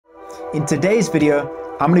In today's video,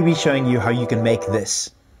 I'm going to be showing you how you can make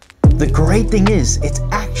this. The great thing is, it's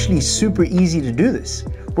actually super easy to do this.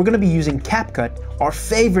 We're going to be using CapCut, our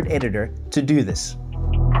favorite editor, to do this.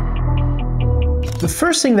 The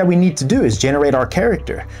first thing that we need to do is generate our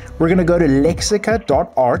character. We're going to go to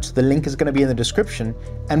lexica.art, the link is going to be in the description,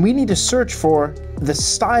 and we need to search for the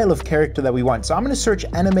style of character that we want. So I'm going to search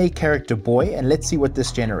anime character boy, and let's see what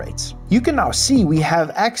this generates. You can now see we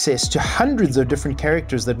have access to hundreds of different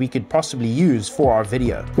characters that we could possibly use for our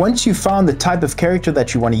video. Once you've found the type of character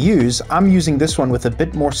that you want to use, I'm using this one with a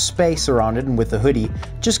bit more space around it and with a hoodie.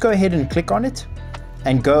 Just go ahead and click on it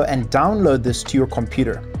and go and download this to your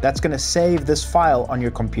computer. That's going to save this file on your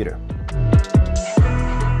computer.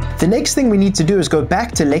 The next thing we need to do is go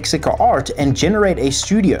back to Lexica Art and generate a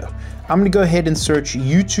studio. I'm going to go ahead and search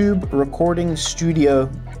YouTube Recording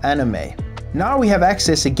Studio Anime. Now we have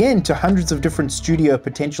access again to hundreds of different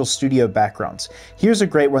potential studio backgrounds. Here's a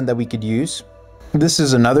great one that we could use. This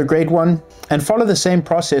is another great one. And follow the same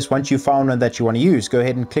process once you found one that you want to use. Go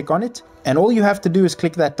ahead and click on it. And all you have to do is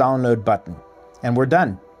click that download button. And we're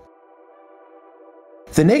done.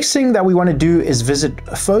 The next thing that we want to do is visit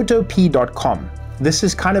photop.com. This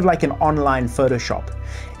is kind of like an online Photoshop.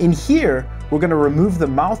 In here, we're going to remove the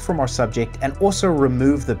mouth from our subject and also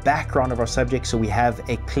remove the background of our subject so we have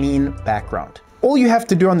a clean background. All you have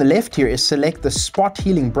to do on the left here is select the spot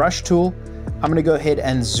healing brush tool. I'm going to go ahead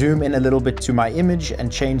and zoom in a little bit to my image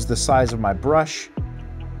and change the size of my brush.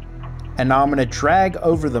 And now I'm going to drag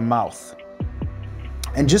over the mouth.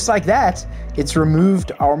 And just like that, it's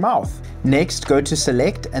removed our mouth. Next, go to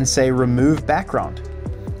select and say remove background.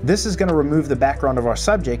 This is going to remove the background of our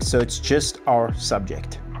subject, so it's just our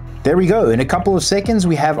subject. There we go. In a couple of seconds,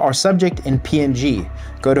 we have our subject in PNG.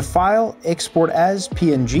 Go to File, Export as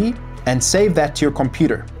PNG, and save that to your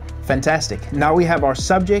computer. Fantastic. Now we have our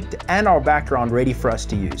subject and our background ready for us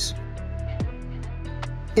to use.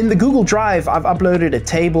 In the Google Drive, I've uploaded a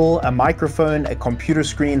table, a microphone, a computer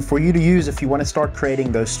screen for you to use if you want to start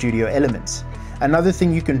creating those studio elements. Another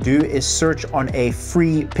thing you can do is search on a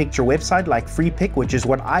free picture website like FreePic, which is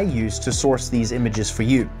what I use to source these images for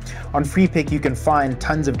you. On FreePic, you can find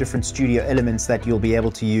tons of different studio elements that you'll be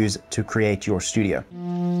able to use to create your studio.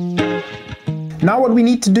 Now what we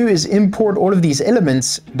need to do is import all of these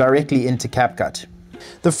elements directly into CapCut.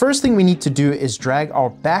 The first thing we need to do is drag our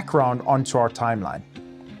background onto our timeline.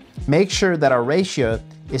 Make sure that our ratio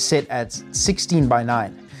is set at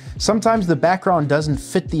 16:9. Sometimes the background doesn't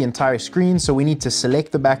fit the entire screen, so we need to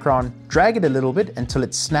select the background, drag it a little bit until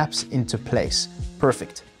it snaps into place.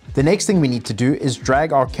 Perfect. The next thing we need to do is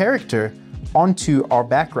drag our character onto our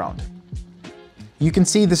background. You can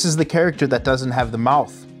see this is the character that doesn't have the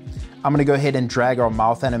mouth. I'm going to go ahead and drag our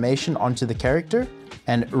mouth animation onto the character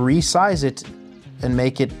and resize it and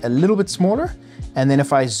make it a little bit smaller. And then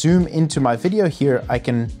if I zoom into my video here, I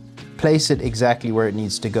can place it exactly where it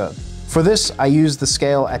needs to go. For this, I use the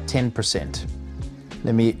scale at 10%.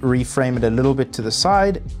 Let me reframe it a little bit to the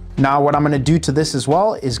side. Now what I'm going to do to this as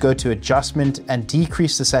well is go to adjustment and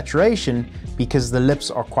decrease the saturation because the lips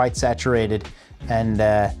are quite saturated and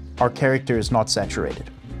our character is not saturated.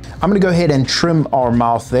 I'm going to go ahead and trim our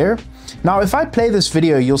mouth there. Now if I play this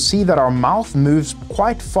video, you'll see that our mouth moves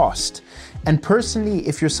quite fast. And personally,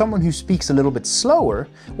 if you're someone who speaks a little bit slower,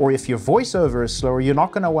 or if your voiceover is slower, you're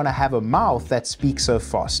not going to want to have a mouth that speaks so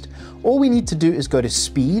fast. All we need to do is go to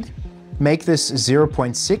speed, make this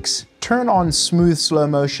 0.6, turn on smooth slow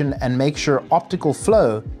motion, and make sure optical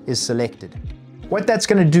flow is selected. What that's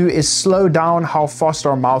going to do is slow down how fast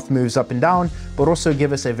our mouth moves up and down, but also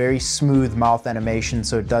give us a very smooth mouth animation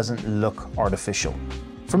so it doesn't look artificial.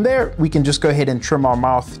 From there, we can just go ahead and trim our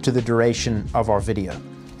mouth to the duration of our video.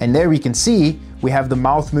 And there we can see we have the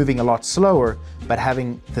mouth moving a lot slower, but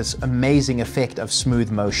having this amazing effect of smooth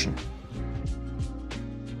motion.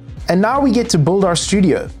 And now we get to build our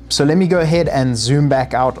studio. So let me go ahead and zoom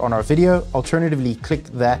back out on our video. Alternatively, click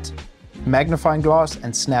that magnifying glass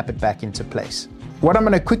and snap it back into place. What I'm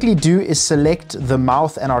going to quickly do is select the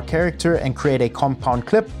mouth and our character and create a compound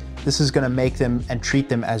clip. This is going to make them and treat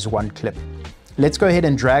them as one clip. Let's go ahead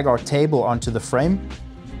and drag our table onto the frame.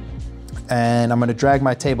 And I'm going to drag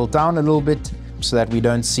my table down a little bit so that we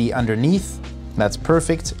don't see underneath. That's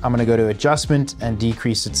perfect. I'm going to go to adjustment and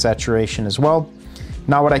decrease its saturation as well.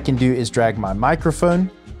 Now what I can do is drag my microphone.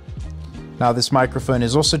 Now this microphone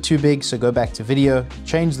is also too big, so go back to video,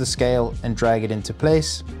 change the scale and drag it into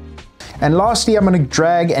place. And lastly, I'm going to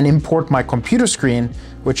drag and import my computer screen,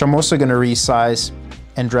 which I'm also going to resize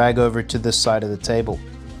and drag over to this side of the table.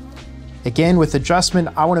 Again, with adjustment,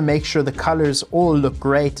 I want to make sure the colors all look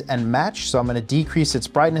great and match. So I'm going to decrease its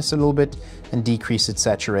brightness a little bit and decrease its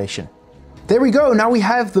saturation. There we go. Now we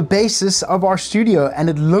have the basis of our studio and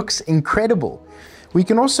it looks incredible. We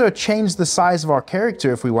can also change the size of our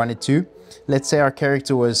character if we wanted to. Let's say our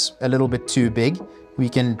character was a little bit too big. We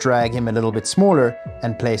can drag him a little bit smaller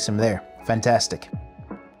and place him there. Fantastic.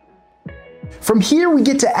 From here, we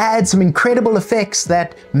get to add some incredible effects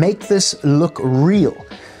that make this look real.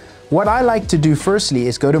 What I like to do firstly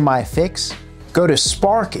is go to my effects, go to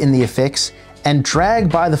spark in the effects, and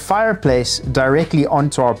drag by the fireplace directly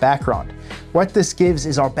onto our background. What this gives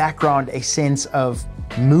is our background a sense of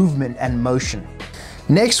movement and motion.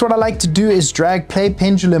 Next, what I like to do is drag play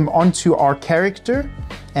pendulum onto our character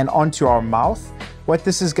and onto our mouth. What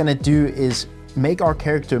this is going to do is make our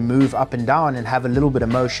character move up and down and have a little bit of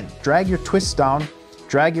motion. Drag your twist down,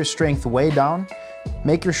 drag your strength way down,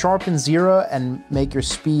 make your sharpen 0 and make your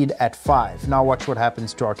speed at 5. Now watch what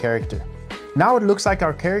happens to our character. Now it looks like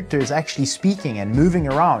our character is actually speaking and moving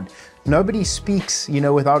around. Nobody speaks,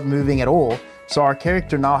 without moving at all. So our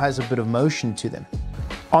character now has a bit of motion to them.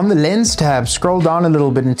 On the lens tab, scroll down a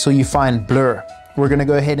little bit until you find blur. We're going to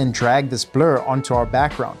go ahead and drag this blur onto our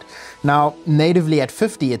background. Now, natively at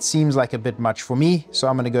 50, it seems like a bit much for me, so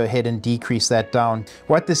I'm going to go ahead and decrease that down.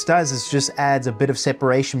 What this does is just adds a bit of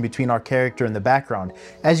separation between our character and the background.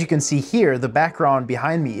 As you can see here, the background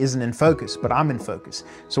behind me isn't in focus, but I'm in focus.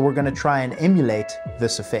 So we're going to try and emulate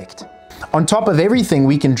this effect. On top of everything,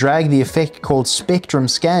 we can drag the effect called spectrum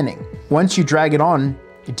scanning. Once you drag it on,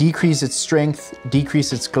 decrease its strength,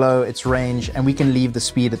 decrease its glow, its range, and we can leave the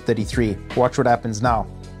speed at 33. Watch what happens now.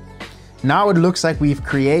 Now it looks like we've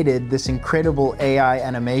created this incredible AI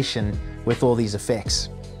animation with all these effects.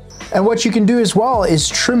 And what you can do as well is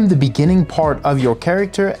trim the beginning part of your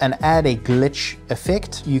character and add a glitch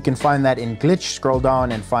effect. You can find that in glitch, scroll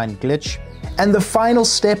down and find glitch. And the final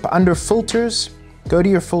step under filters, go to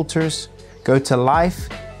your filters, go to life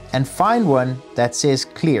and find one that says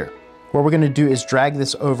clear. What we're going to do is drag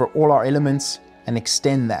this over all our elements and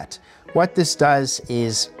extend that. What this does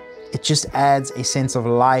is it just adds a sense of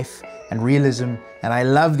life and realism, and I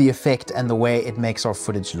love the effect and the way it makes our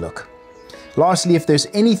footage look. Lastly, if there's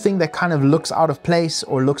anything that kind of looks out of place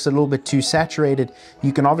or looks a little bit too saturated,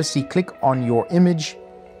 you can obviously click on your image,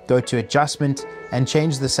 go to adjustment and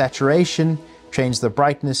change the saturation, change the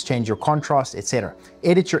brightness, change your contrast, etc.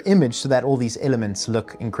 Edit your image so that all these elements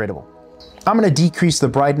look incredible. I'm going to decrease the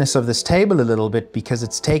brightness of this table a little bit because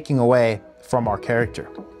it's taking away from our character.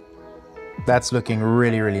 That's looking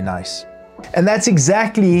really, really nice. And that's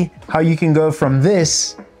exactly how you can go from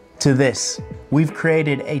this to this. We've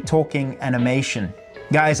created a talking animation.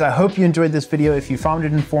 Guys, I hope you enjoyed this video. If you found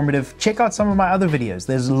it informative, check out some of my other videos.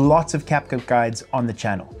 There's lots of CapCut guides on the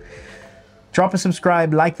channel. Drop a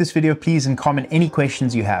subscribe, like this video please, and comment any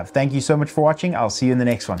questions you have. Thank you so much for watching. I'll see you in the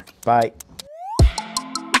next one. Bye.